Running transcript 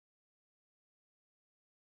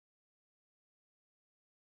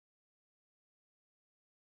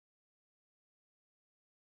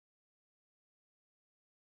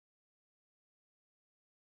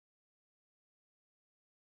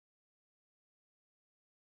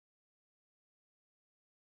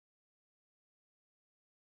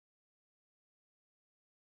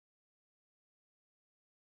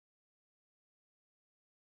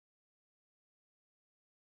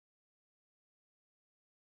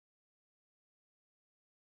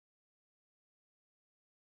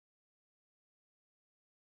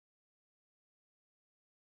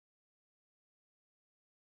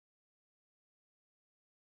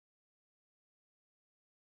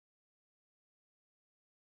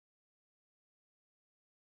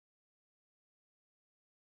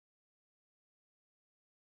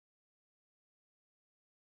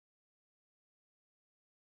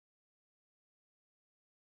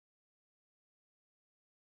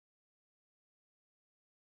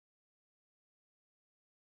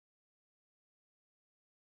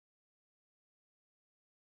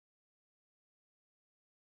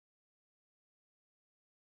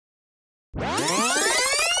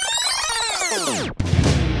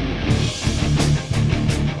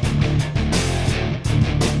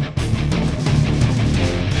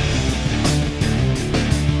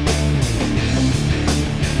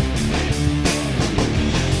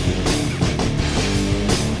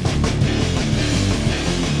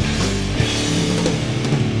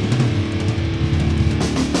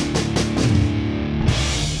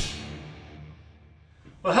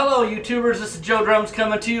Well, hello YouTubers, this is Joe Drums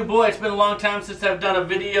coming to you. Boy, it's been a long time since I've done a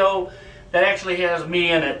video that actually has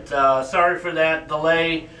me in it. Sorry for that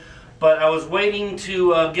delay, but I was waiting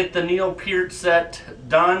to get the Neil Peart set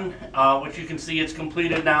done, which you can see it's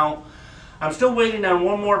completed now. I'm still waiting on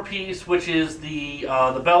one more piece, which is the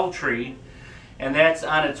bell tree, and that's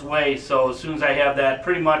on its way. So as soon as I have that,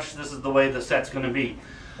 pretty much this is the way the set's going to be.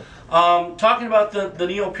 Talking about the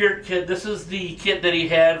Neil Peart kit, this is the kit that he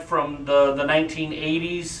had from the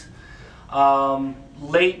 1980s,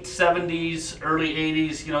 late 70s, early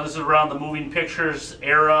 80s. You know, this is around the moving pictures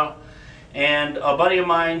era. And a buddy of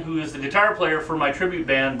mine who is the guitar player for my tribute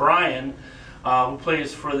band, Brian, who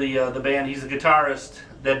plays for the band, he's a guitarist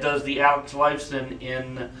that does the Alex Lifeson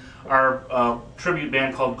in our tribute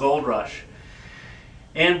band called Gold Rush.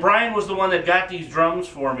 And Brian was the one that got these drums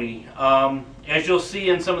for me. As you'll see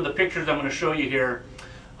in some of the pictures I'm going to show you here,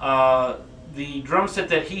 the drum set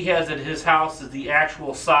that he has at his house is the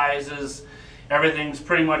actual sizes. Everything's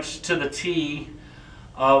pretty much to the T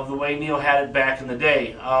of the way Neil had it back in the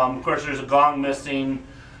day. Of course there's a gong missing,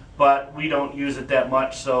 but we don't use it that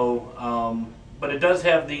much. So, but it does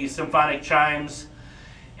have the symphonic chimes.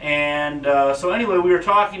 And so anyway, we were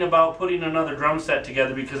talking about putting another drum set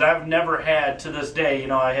together because I've never had, to this day, you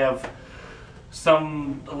know, I have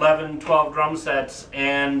some 11, 12 drum sets,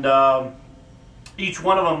 and each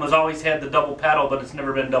one of them has always had the double pedal, but it's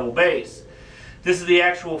never been double bass. This is the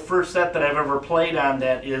actual first set that I've ever played on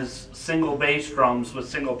that is single bass drums with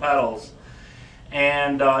single pedals.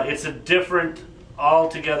 And it's a different,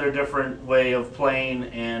 altogether different way of playing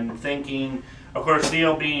and thinking. Of course,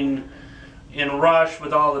 Neil being in Rush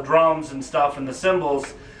with all the drums and stuff and the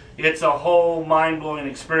cymbals, it's a whole mind-blowing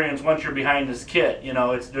experience once you're behind this kit. You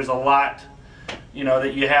know, there's a lot, you know,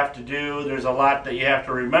 that you have to do. There's a lot that you have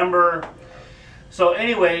to remember. So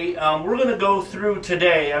anyway, we're going to go through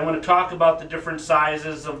today. I'm going to talk about the different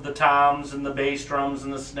sizes of the toms and the bass drums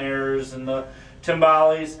and the snares and the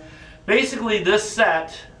timbales. Basically, this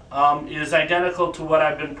set is identical to what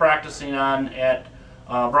I've been practicing on at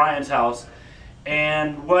Brian's house.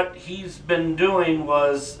 And what he's been doing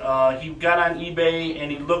was he got on eBay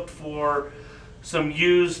and he looked for some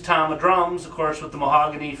used Tama drums, of course with the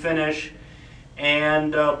mahogany finish,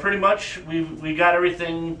 and pretty much we got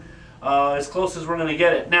everything as close as we're going to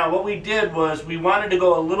get it. Now what we did was we wanted to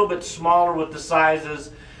go a little bit smaller with the sizes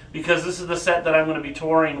because this is the set that I'm going to be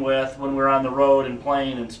touring with when we're on the road and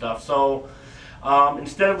playing and stuff. So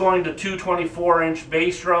instead of going to two 24-inch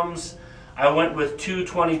bass drums, I went with two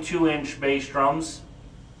 22-inch bass drums.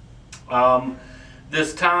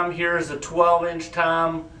 This tom here is a 12-inch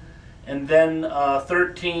tom, and then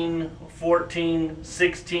 13, 14,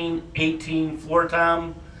 16, 18 floor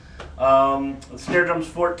tom. The snare drum's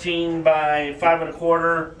 14 by 5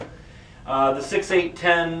 1/4. The 6, 8,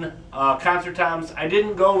 10 concert toms. I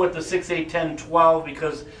didn't go with the 6, 8, 10, 12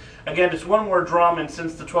 because, again, it's one more drum, and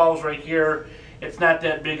since the 12's right here, it's not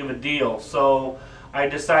that big of a deal. So I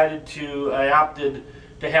opted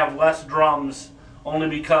to have less drums only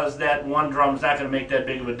because that one drum's not going to make that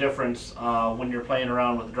big of a difference when you're playing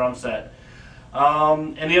around with the drum set.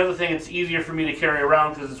 And the other thing, it's easier for me to carry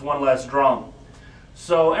around because it's one less drum.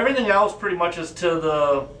 So everything else pretty much is to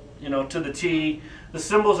the, you know, to the T. The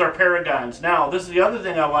cymbals are Paragons. Now, this is the other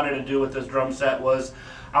thing I wanted to do with this drum set was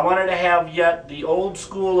I wanted to have yet the old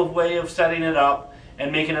school way of setting it up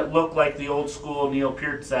and making it look like the old school Neil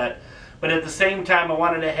Peart set. But at the same time, I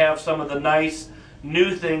wanted to have some of the nice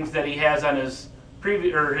new things that he has on his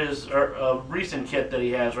recent kit that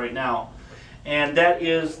he has right now. And that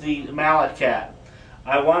is the Mallet Cat.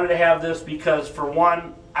 I wanted to have this because, for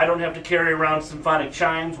one, I don't have to carry around symphonic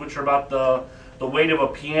chimes, which are about the weight of a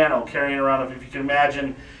piano, carrying around, if you can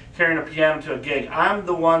imagine carrying a piano to a gig. I'm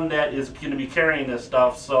the one that is going to be carrying this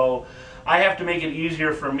stuff, so I have to make it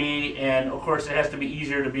easier for me, and of course it has to be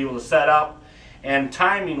easier to be able to set up, and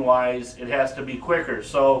timing wise it has to be quicker.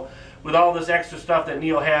 So with all this extra stuff that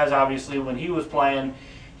Neil has, obviously when he was playing,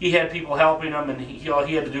 he had people helping him, and all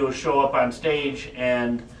he had to do was show up on stage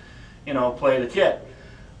and, you know, play the kit.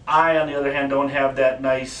 I, on the other hand, don't have that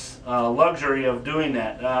nice luxury of doing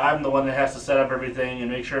that. I'm the one that has to set up everything and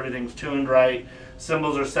make sure everything's tuned right,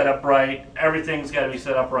 cymbals are set up right, everything's got to be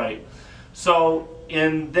set up right. So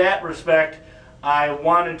in that respect, I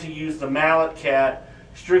wanted to use the mallet cat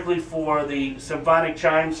strictly for the symphonic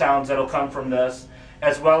chime sounds that'll come from this,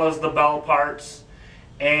 as well as the bell parts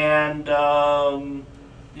and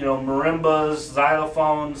you know, marimbas,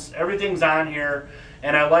 xylophones, everything's on here,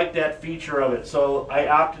 and I like that feature of it, so I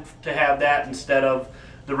opted to have that instead of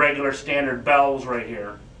the regular standard bells right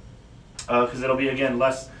here, because it'll be, again,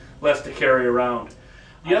 less to carry around.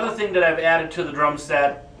 The other thing that I've added to the drum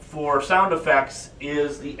set for sound effects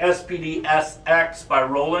is the SPD-SX by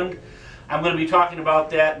Roland. I'm going to be talking about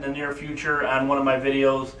that in the near future on one of my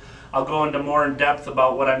videos. I'll go into more in depth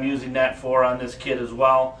about what I'm using that for on this kit as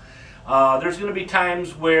well. There's going to be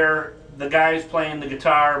times where the guys playing the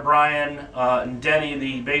guitar, Brian and Denny,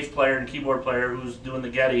 the bass player and keyboard player who's doing the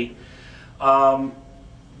Getty, a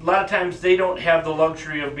lot of times they don't have the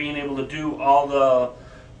luxury of being able to do all the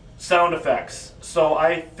sound effects. So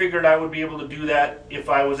I figured I would be able to do that if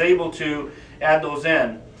I was able to add those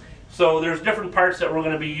in. So there's different parts that we're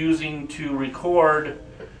going to be using to record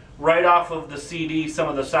right off of the CD, some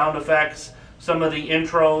of the sound effects, some of the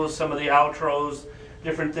intros, some of the outros,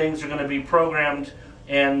 different things are going to be programmed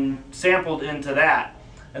and sampled into that.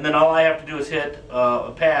 And then all I have to do is hit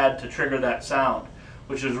a pad to trigger that sound,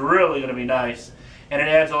 which is really going to be nice. And it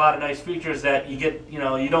adds a lot of nice features that you get, you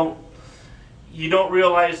know, you don't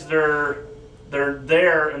realize they're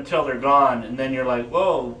there until they're gone, and then you're like,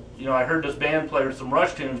 whoa, you know, I heard this band play some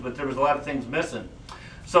Rush tunes, but there was a lot of things missing.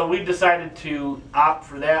 So we decided to opt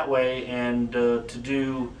for that way and to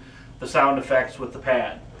do the sound effects with the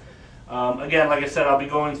pad. Again, like I said, I'll be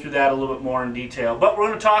going through that a little bit more in detail. But we're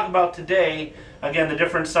going to talk about today, again, the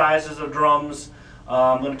different sizes of drums.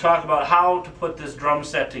 I'm going to talk about how to put this drum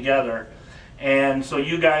set together. And so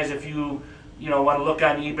you guys, if you want to look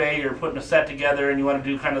on eBay, you're putting a set together and you want to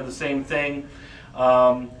do kind of the same thing,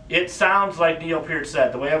 it sounds like Neil Peart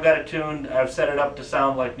set. The way I've got it tuned, I've set it up to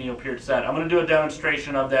sound like Neil Peart set. I'm going to do a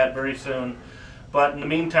demonstration of that very soon. But in the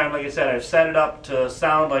meantime, like I said, I've set it up to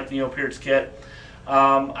sound like Neil Peart's kit.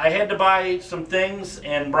 I had to buy some things,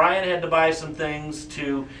 and Brian had to buy some things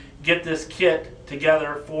to get this kit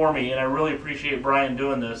together for me, and I really appreciate Brian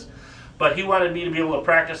doing this. But he wanted me to be able to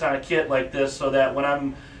practice on a kit like this so that when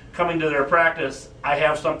I'm coming to their practice, I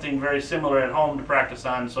have something very similar at home to practice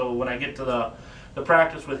on, so when I get to the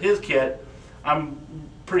practice with his kit, I'm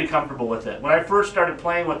pretty comfortable with it. When I first started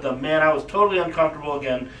playing with them, man, I was totally uncomfortable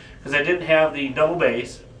again because I didn't have the double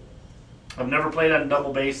bass. I've never played on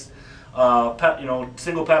double bass,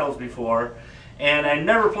 single pedals before, and I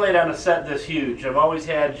never played on a set this huge. I've always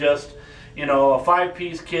had just, a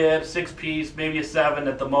 5-piece kit, 6-piece, maybe a 7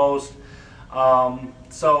 at the most.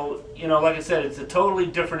 So, like I said, it's a totally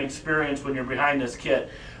different experience when you're behind this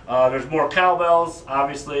kit. There's more cowbells,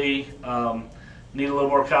 obviously. Need a little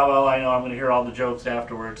more cowbell. I know I'm going to hear all the jokes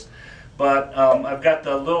afterwards. But I've got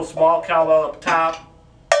the little small cowbell up top,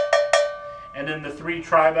 and then the 3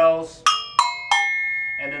 tri-bells,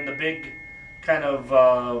 and then the big kind of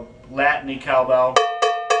Latin-y cowbell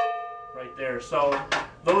right there. So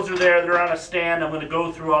those are there. They're on a stand. I'm going to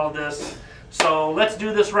go through all of this. So let's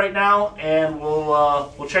do this right now, and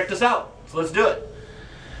we'll check this out. So let's do it.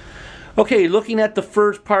 Okay, looking at the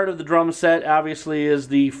first part of the drum set, obviously, is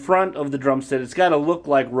the front of the drum set. It's got to look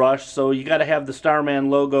like Rush, so you got to have the Starman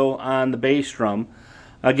logo on the bass drum.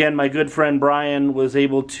 Again, my good friend Brian was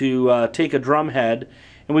able to take a drum head,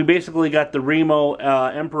 and we basically got the Remo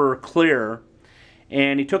Emperor Clear,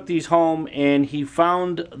 and he took these home and he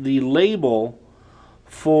found the label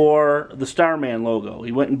for the Starman logo.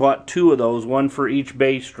 He went and bought 2 of those, one for each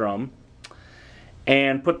bass drum,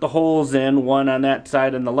 and put the holes in, one on that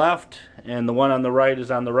side on the left and the one on the right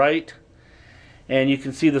is on the right. And you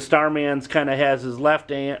can see the Starman's kind of has his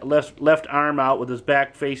left arm out with his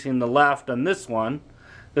back facing the left on this one.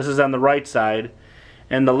 This is on the right side,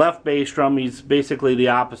 and the left bass drum, he's basically the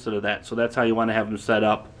opposite of that. So that's how you want to have him set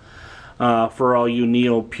up for all you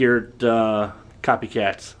Neil Peart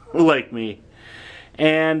copycats like me.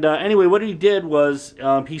 And anyway, what he did was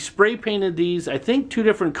he spray painted these, I think 2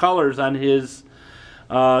 different colors on his.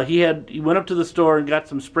 He went up to the store and got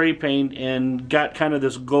some spray paint and got kind of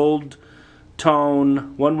this gold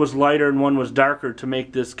tone. One was lighter and one was darker to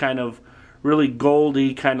make this kind of really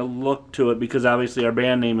goldy kind of look to it, because obviously our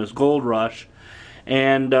band name is Gold Rush.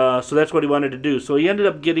 And so that's what he wanted to do. So he ended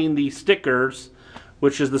up getting the stickers,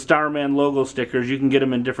 which is the Starman logo stickers. You can get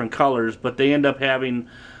them in different colors, but they end up having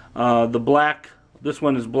the black. This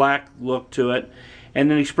one is black look to it, and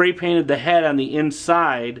then he spray painted the head on the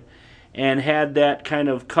inside and had that kind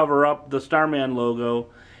of cover up the Starman logo.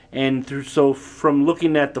 And so from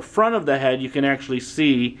looking at the front of the head, you can actually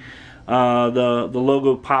see the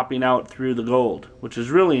logo popping out through the gold, which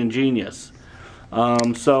is really ingenious.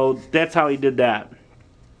 So that's how he did that.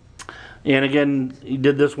 And again, he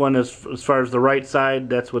did this one as far as the right side.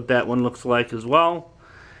 That's what that one looks like as well.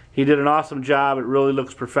 He did an awesome job. It really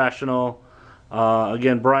looks professional.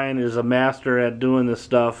 Again, Brian is a master at doing this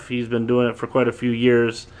stuff. He's been doing it for quite a few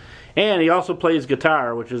years. And he also plays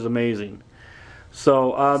guitar, which is amazing.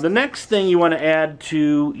 So the next thing you want to add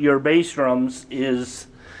to your bass drums is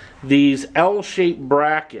these L-shaped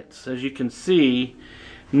brackets. As you can see,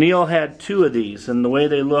 Neil had 2 of these, and the way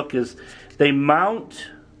they look is they mount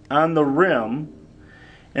on the rim,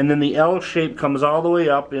 and then the L shape comes all the way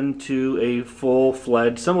up into a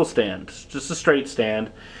full-fledged cymbal stand. It's just a straight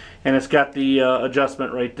stand, and it's got the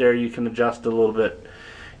adjustment right there. You can adjust a little bit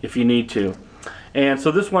if you need to. And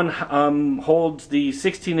so this one holds the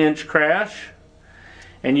 16-inch crash,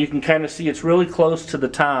 and you can kind of see it's really close to the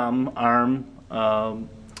tom arm,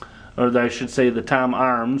 or I should say the tom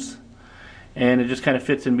arms, and it just kind of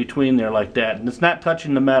fits in between there like that. And it's not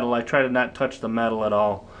touching the metal. I try to not touch the metal at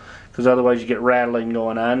all, because otherwise you get rattling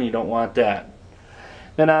going on. You don't want that.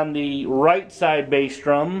 Then on the right side bass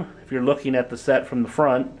drum, if you're looking at the set from the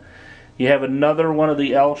front, you have another one of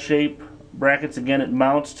the L-shaped brackets. Again, it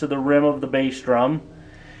mounts to the rim of the bass drum,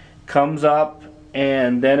 comes up,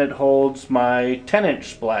 and then it holds my 10-inch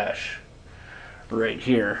splash right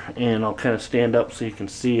here. And I'll kind of stand up so you can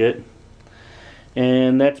see it.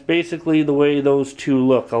 And that's basically the way those 2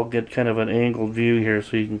 look. I'll get kind of an angled view here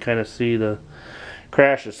so you can kind of see the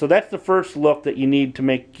crashes. So that's the first look that you need to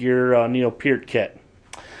make your Neil Peart kit.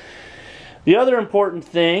 The other important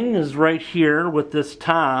thing is right here with this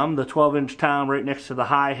tom, the 12-inch tom right next to the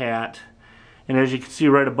hi-hat, and as you can see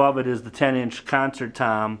right above it is the 10-inch concert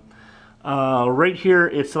tom. Right here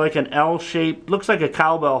it's like an L-shaped, looks like a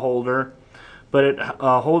cowbell holder, but it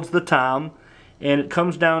holds the tom, and it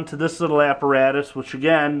comes down to this little apparatus, which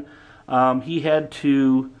again he had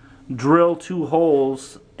to drill 2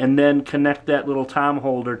 holes and then connect that little tom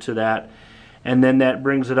holder to that, and then that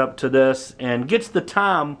brings it up to this and gets the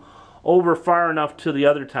tom over far enough to the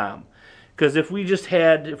other tom. Because if we just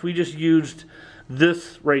used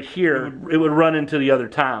this right here, it would run into the other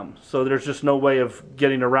tom. So there's just no way of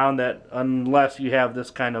getting around that unless you have this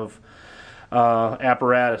kind of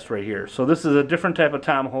apparatus right here. So this is a different type of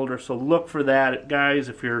tom holder, so look for that, guys,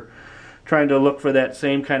 if you're trying to look for that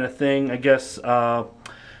same kind of thing. I guess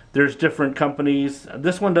there's different companies.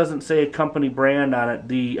 This one doesn't say a company brand on it.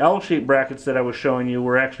 The L-shaped brackets that I was showing you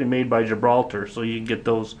were actually made by Gibraltar, so you can get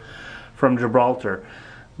those from Gibraltar.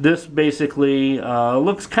 This basically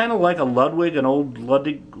looks kind of like a Ludwig, an old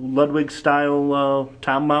Ludwig style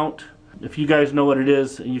tom mount. If you guys know what it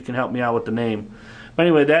is, you can help me out with the name. But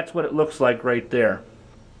anyway, that's what it looks like right there.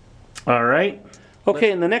 Alright.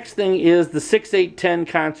 Okay, and the next thing is the 6, 8, 10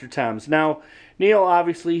 concert toms. Now, Neil,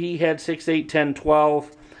 obviously, he had 6, 8, 10,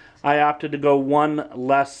 12. I opted to go one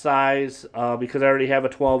less size because I already have a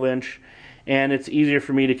 12-inch, and it's easier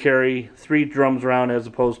for me to carry 3 drums around as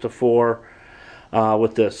opposed to 4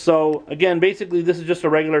 with this. So again, basically this is just a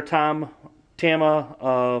regular tom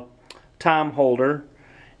holder,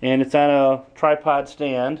 and it's on a tripod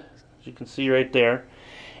stand, as you can see right there.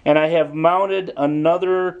 And I have mounted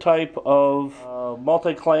another type of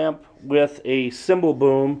multi-clamp with a cymbal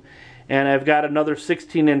boom, and I've got another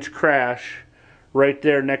 16-inch crash right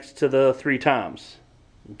there next to the 3 toms.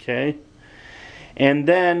 Okay, and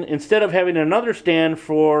then instead of having another stand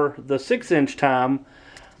for the 6-inch tom,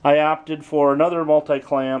 I opted for another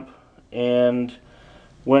multi-clamp and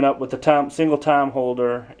went up with the single tom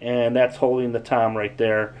holder, and that's holding the tom right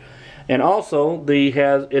there. And also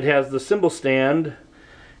it has the cymbal stand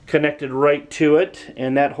connected right to it,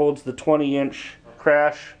 and that holds the 20-inch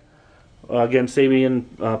crash, again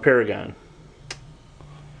Sabian Paragon.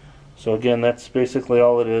 So again, that's basically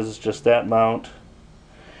all it is just that mount.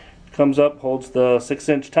 Comes up, holds the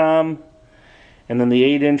 6-inch tom, and then the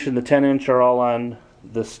 8-inch and the 10-inch are all on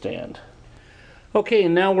this stand. Okay,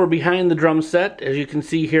 and now we're behind the drum set. As you can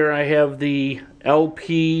see here, I have the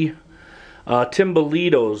LP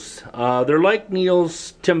Timbalitos. They're like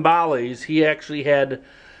Neil's timbales. He actually had,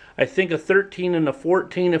 I think, a 13 and a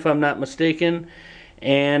 14 if I'm not mistaken,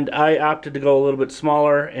 and I opted to go a little bit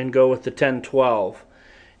smaller and go with the 10-12.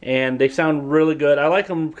 And they sound really good. I like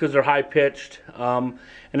them because they're high pitched, and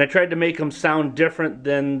I tried to make them sound different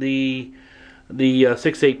than the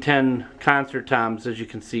 6, 8, 10 concert toms, as you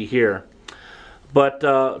can see here. But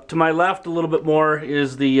to my left a little bit more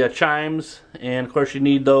is the chimes, and of course you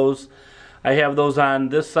need those. I have those on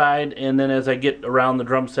this side, and then as I get around the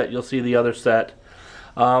drum set you'll see the other set.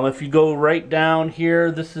 If you go right down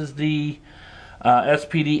here, this is the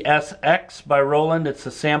SPD-SX by Roland. It's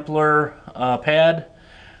a sampler pad.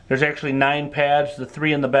 There's actually 9 pads, the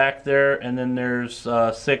 3 in the back there, and then there's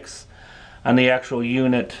 6 on the actual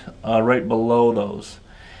unit right below those.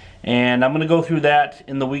 And I'm going to go through that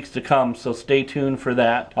in the weeks to come, so stay tuned for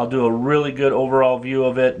that. I'll do a really good overall view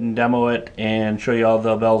of it and demo it and show you all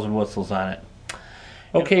the bells and whistles on it.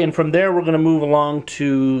 Okay, and from there we're going to move along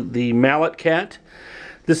to the Mallet Cat.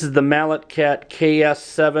 This is the Mallet Cat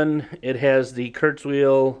KS7. It has the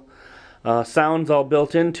Kurzweil sounds all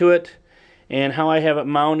built into it. And how I have it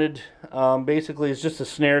mounted basically is just a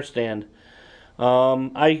snare stand.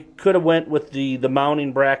 I could have went with the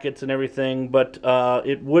mounting brackets and everything, but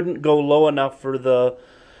it wouldn't go low enough for the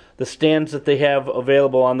stands that they have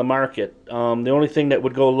available on the market. The only thing that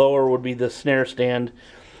would go lower would be the snare stand,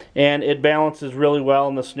 and it balances really well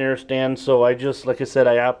in the snare stand, so I just, like I said,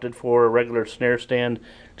 I opted for a regular snare stand,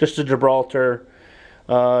 just a Gibraltar.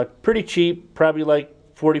 Pretty cheap, probably like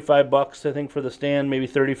 45 bucks I think for the stand, maybe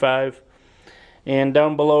 35. And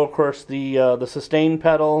down below, of course, the sustain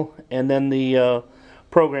pedal, and then the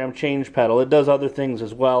program change pedal. It does other things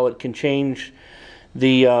as well. It can change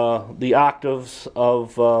the octaves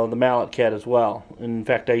of the Mallet Cat as well. In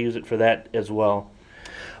fact, I use it for that as well.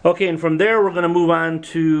 Okay, and from there we're going to move on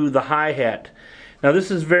to the hi-hat. Now this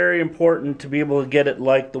is very important to be able to get it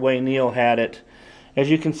like the way Neil had it. As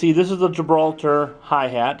you can see, this is a Gibraltar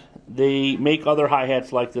hi-hat. They make other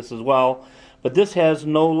hi-hats like this as well. But this has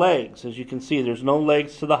no legs. As you can see, there's no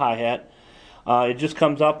legs to the hi-hat. It just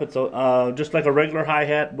comes up. It's just like a regular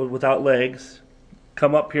hi-hat but without legs.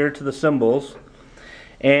 Come up here to the cymbals.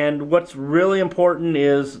 And what's really important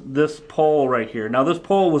is this pole right here. Now this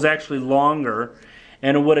pole was actually longer,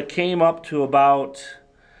 and it would have came up to about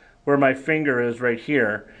where my finger is right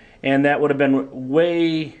here. And that would have been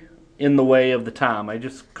way in the way of the tom. I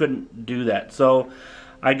just couldn't do that. So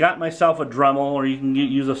I got myself a Dremel, or you can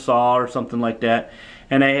use a saw or something like that,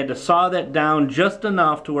 and I had to saw that down just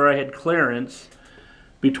enough to where I had clearance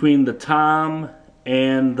between the tom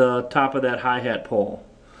and the top of that hi-hat pole.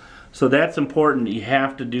 So that's important. You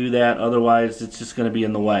have to do that, otherwise it's just going to be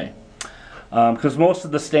in the way. Because most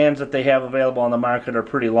of the stands that they have available on the market are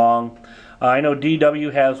pretty long. I know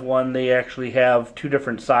DW has one. They actually have 2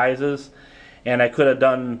 different sizes, and I could have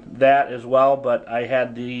done that as well, but I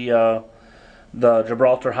had the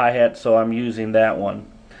Gibraltar hi-hat, so I'm using that one.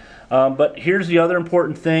 But here's the other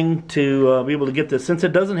important thing to be able to get this. Since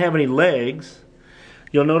it doesn't have any legs,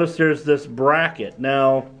 you'll notice there's this bracket.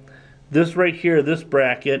 Now, this right here, this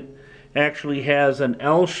bracket, actually has an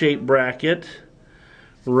L-shaped bracket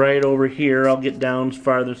right over here. I'll get down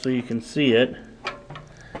farther so you can see it.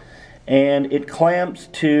 And it clamps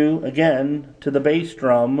to, again, to the bass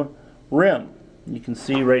drum rim. You can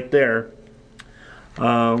see right there.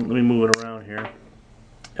 Let me move it around here.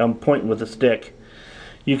 I'm pointing with a stick.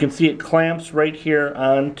 You can see it clamps right here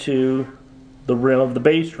onto the rim of the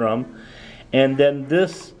bass drum, and then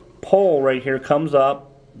this pole right here comes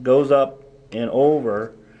up, goes up and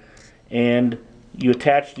over, and you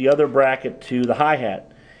attach the other bracket to the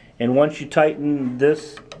hi-hat. And once you tighten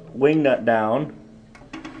this wing nut down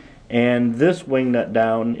and this wing nut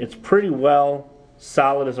down, it's pretty well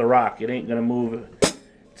solid as a rock. It ain't gonna move.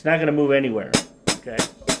 It's not gonna move anywhere. Okay,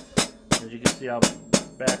 as you can see, I'll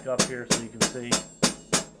back up here so you can see,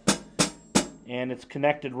 and it's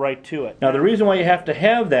connected right to it. Now the reason why you have to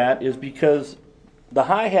have that is because the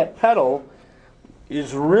hi-hat pedal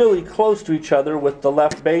is really close to each other with the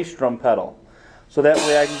left bass drum pedal, so that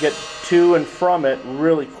way I can get to and from it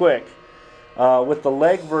really quick. With the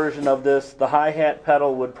leg version of this, the hi-hat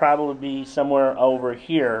pedal would probably be somewhere over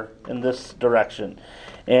here in this direction,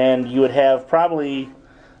 and you would have probably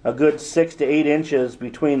a good 6 to 8 inches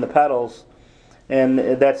between the pedals, and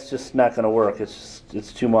that's just not going to work. It's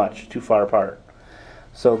too much, too far apart.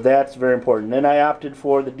 So that's very important. And I opted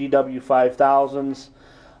for the DW 5000s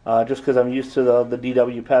just because I'm used to the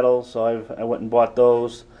DW pedals, so I went and bought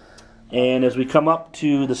those. And as we come up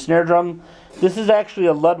to the snare drum, this is actually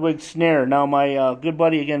a Ludwig snare. Now my good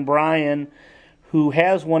buddy again, Brian, who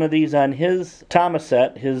has one of these on his Thomas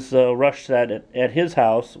set, his Rush set at his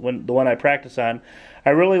house, the one I practice on, I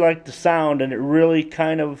really liked the sound, and it really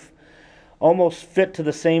kind of almost fit to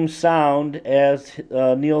the same sound as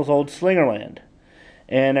Neil's old Slingerland.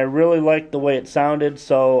 And I really liked the way it sounded,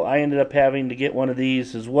 so I ended up having to get one of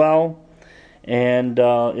these as well. And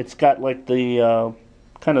it's got like the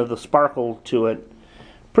kind of the sparkle to it.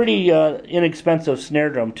 Pretty inexpensive snare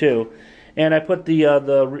drum too. And I put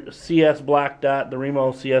the CS black dot, the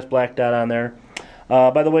Remo CS black dot on there.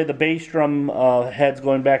 By the way, the bass drum heads,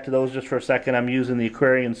 going back to those just for a second, I'm using the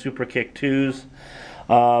Aquarian Super Kick 2s.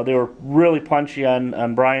 They were really punchy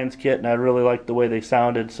on Brian's kit, and I really liked the way they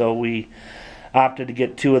sounded, so we opted to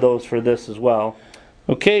get 2 of those for this as well.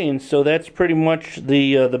 Okay, and so that's pretty much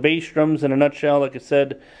the bass drums in a nutshell. Like I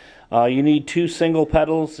said, you need 2 single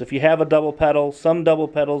pedals. If you have a double pedal, some double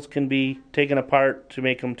pedals can be taken apart to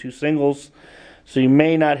make them 2 singles. So you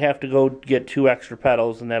may not have to go get 2 extra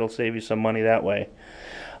pedals, and that'll save you some money that way.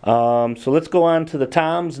 So let's go on to the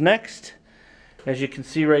toms next. As you can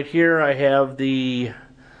see right here, I have the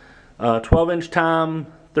 12-inch tom,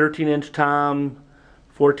 13-inch tom,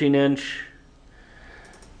 14-inch,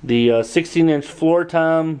 the 16-inch floor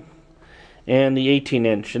tom, and the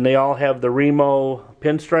 18-inch, and they all have the Remo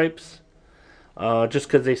pinstripes, just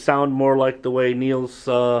because they sound more like the way Neil's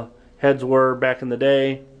heads were back in the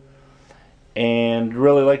day, and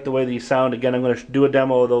really like the way these sound. Again, I'm going to do a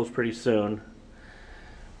demo of those pretty soon.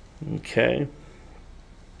 Okay,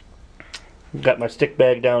 got my stick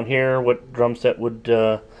bag down here. What drum set would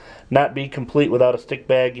not be complete without a stick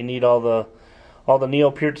bag? You need all the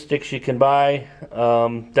Neil Peart sticks you can buy.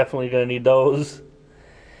 Definitely going to need those.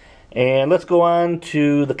 And let's go on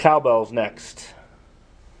to the cowbells next.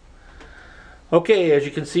 Okay, as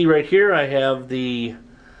you can see right here, I have the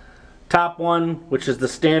top one, which is the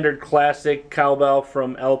standard classic cowbell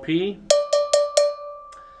from LP.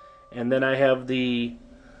 And then I have the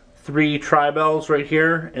 3 tri-bells right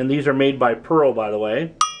here, and these are made by Pearl, by the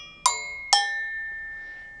way.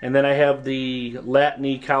 And then I have the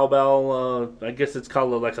Latiny cowbell. I guess it's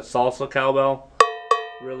called like a salsa cowbell.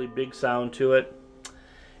 Really big sound to it.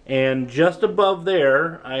 And just above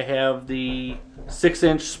there, I have the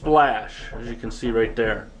 6-inch splash, as you can see right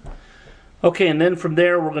there. Okay, and then from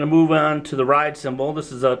there, we're going to move on to the ride cymbal.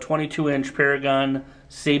 This is a 22-inch Paragon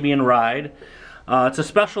Sabian ride. It's a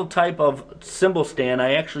special type of cymbal stand.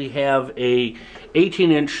 I actually have a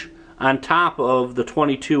 18-inch on top of the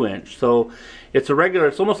 22-inch. So it's a regular,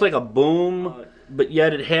 it's almost like a boom, but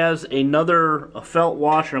yet it has a felt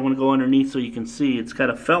washer. I'm going to go underneath so you can see. It's got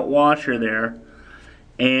a felt washer there,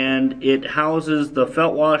 and it houses the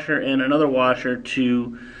felt washer and another washer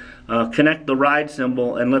to connect the ride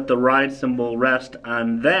cymbal and let the ride cymbal rest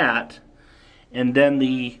on that. And then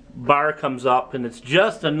the bar comes up, and it's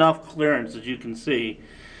just enough clearance, as you can see,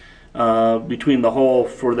 between the hole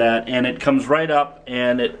for that, and it comes right up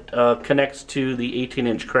and it connects to the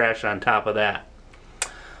 18-inch crash on top of that.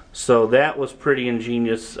 So that was pretty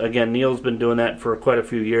ingenious. Again, Neil's been doing that for quite a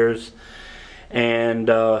few years, and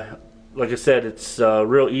like I said, it's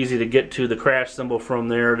real easy to get to the crash cymbal from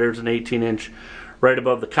there. There's an 18-inch right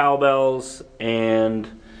above the cowbells, and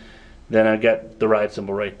then I got the ride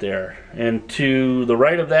cymbal right there. And to the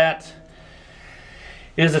right of that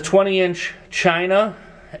is a 20-inch China,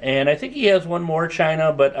 and I think he has one more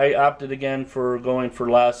China, but I opted again for going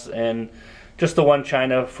for less, and just the one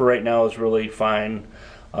China for right now is really fine.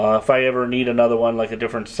 If I ever need another one, like a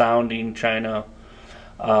different sounding China,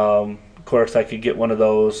 of course I could get one of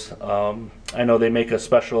those. I know they make a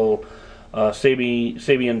special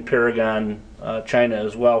Sabian Paragon China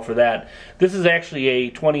as well for that. This is actually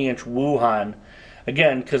a 20-inch Wuhan,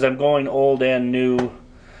 again, because I'm going old and new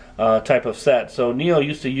type of set. So Neil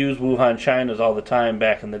used to use Wuhan Chinas all the time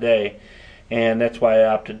back in the day, and that's why I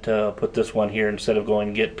opted to put this one here instead of going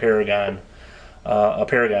and get Paragon, a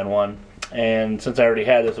Paragon one. And since I already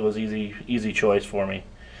had this, it was easy choice for me.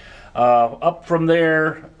 Up from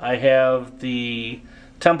there, I have the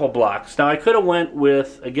temple blocks. Now I could have went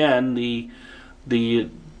with, again, the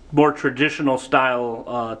more traditional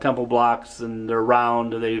style temple blocks, and they're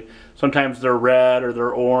round. Sometimes they're red or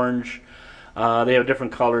they're orange. They have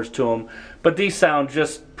different colors to them, but these sound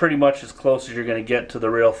just pretty much as close as you're going to get to the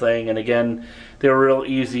real thing. And again, they're real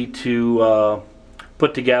easy to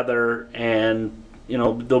put together, and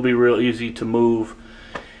they'll be real easy to move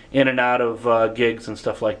in and out of gigs and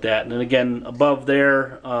stuff like that. And then again, above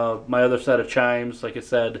there, my other set of chimes, like I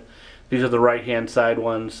said, these are the right-hand side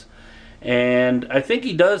ones. And I think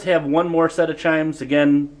he does have one more set of chimes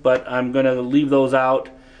again, but I'm going to leave those out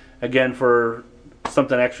again for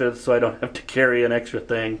something extra so I don't have to carry an extra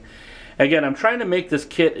thing. Again, I'm trying to make this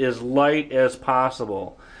kit as light as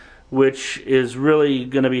possible, which is really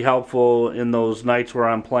going to be helpful in those nights where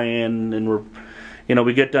I'm playing and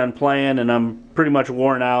we get done playing and I'm pretty much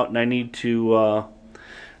worn out and I need to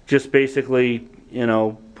just basically,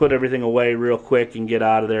 put everything away real quick and get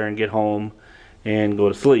out of there and get home and go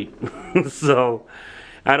to sleep. So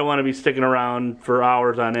I don't want to be sticking around for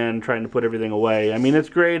hours on end trying to put everything away. I mean, it's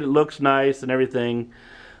great, it looks nice and everything,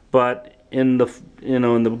 but in the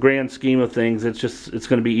in the grand scheme of things, it's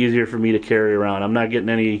going to be easier for me to carry around. I'm not getting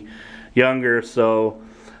any younger, so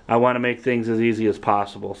I want to make things as easy as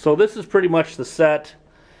possible. So this is pretty much the set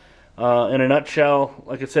in a nutshell.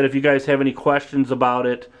 Like I said, if you guys have any questions about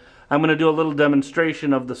it, I'm going to do a little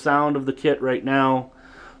demonstration of the sound of the kit right now.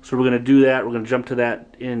 So we're going to do that. We're going to jump to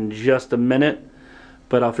that in just a minute.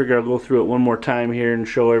 But I'll figure I'll go through it one more time here and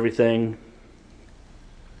show everything.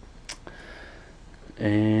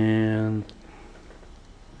 And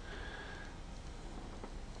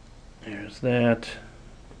there's that.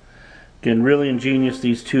 Again, really ingenious,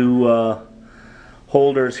 these two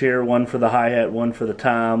holders here, one for the hi-hat, one for the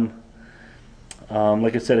tom.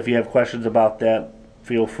 Like I said, if you have questions about that,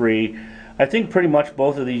 feel free. I think pretty much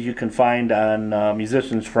both of these you can find on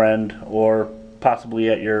Musician's Friend or possibly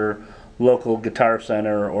at your local guitar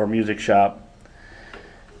center or music shop.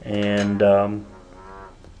 And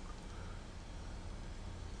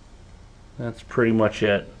that's pretty much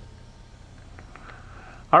it.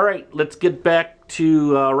 Alright, let's get back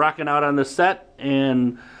to rocking out on the set,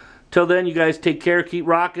 and till then, you guys take care, keep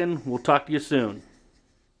rocking, we'll talk to you soon.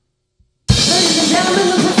 Ladies and gentlemen,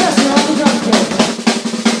 the professor on the drum kit.